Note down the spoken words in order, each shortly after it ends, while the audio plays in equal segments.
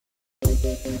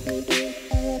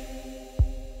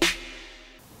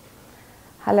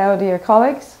Hello, dear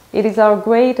colleagues. It is our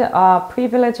great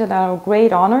privilege and our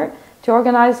great honor to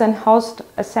organize and host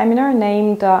a seminar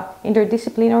named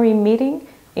Interdisciplinary Meeting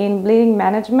in Bleeding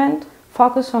Management,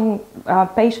 focus on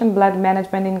patient blood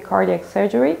management in cardiac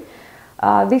surgery,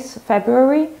 this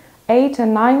February, 8th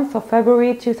and 9th of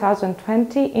February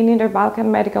 2020 in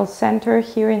Inter-Balkan Medical Center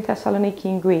here in Thessaloniki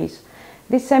in Greece.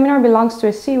 This seminar belongs to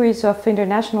a series of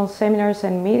international seminars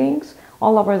and meetings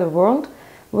all over the world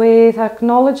with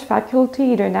acknowledged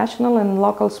faculty, international and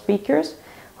local speakers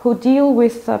who deal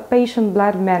with patient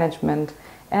blood management.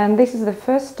 And this is the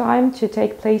first time to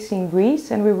take place in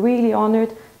Greece, and we're really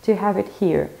honored to have it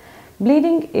here.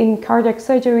 Bleeding in cardiac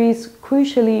surgery is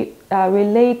crucially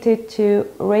related to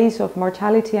rates of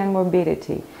mortality and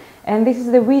morbidity. And this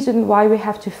is the reason why we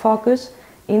have to focus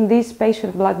in this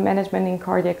patient blood management in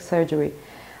cardiac surgery.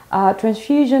 Blood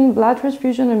transfusion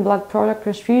and blood product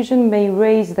transfusion may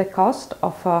raise the cost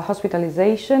of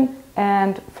hospitalization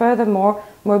and furthermore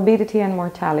morbidity and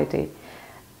mortality.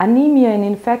 Anemia and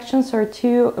infections are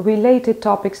two related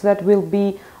topics that will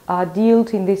be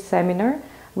dealt in this seminar,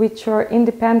 which are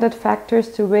independent factors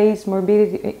to raise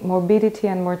morbidity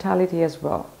and mortality as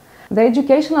well. The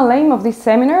educational aim of this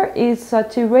seminar is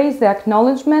to raise the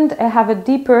acknowledgement and have a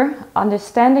deeper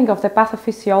understanding of the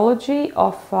pathophysiology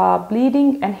of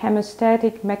bleeding and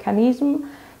hemostatic mechanism,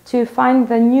 to find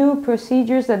the new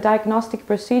procedures, the diagnostic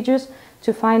procedures,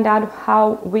 to find out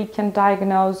how we can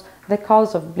diagnose the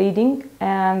cause of bleeding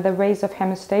and the raise of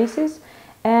hemostasis,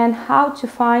 and how to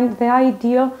find the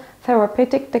ideal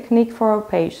therapeutic technique for our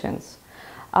patients.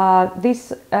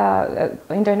 These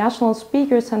international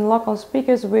speakers and local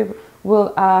speakers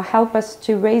will help us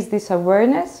to raise this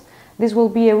awareness. This will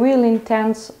be a really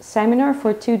intense seminar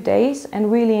for 2 days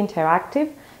and really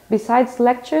interactive. Besides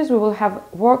lectures, we will have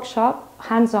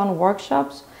hands-on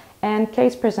workshops and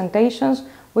case presentations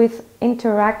with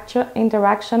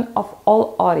interaction of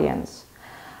all audience.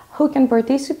 Who can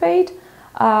participate?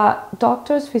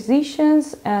 Doctors,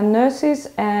 physicians, and nurses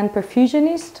and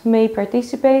perfusionists may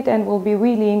participate and will be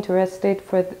really interested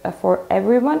for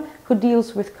everyone who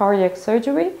deals with cardiac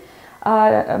surgery.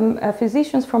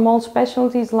 Physicians from all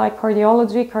specialties like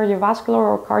cardiology, cardiovascular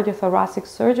or cardiothoracic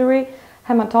surgery,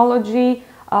 hematology,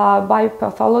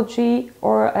 biopathology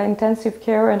or intensive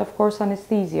care, and of course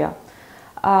anesthesia.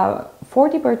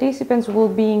 40 participants will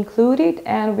be included,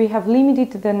 and we have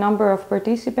limited the number of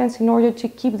participants in order to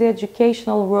keep the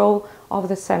educational role of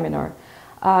the seminar.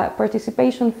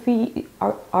 Participation fees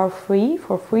are free,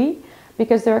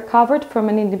 because they are covered from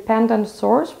an independent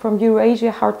source from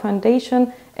Eurasia Heart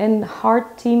Foundation and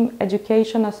Heart Team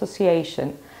Education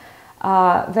Association.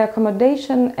 The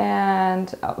accommodation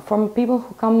and from people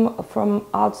who come from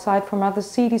outside, from other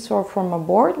cities or from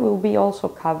abroad, will be also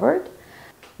covered.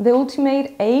 The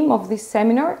ultimate aim of this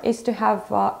seminar is to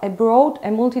have a broad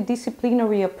and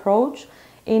multidisciplinary approach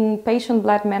in patient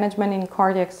blood management in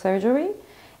cardiac surgery,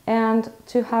 and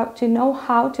to know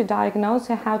how to diagnose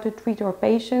and how to treat our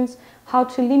patients, how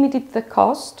to limit the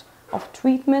cost of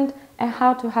treatment, and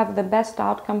how to have the best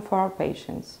outcome for our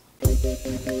patients.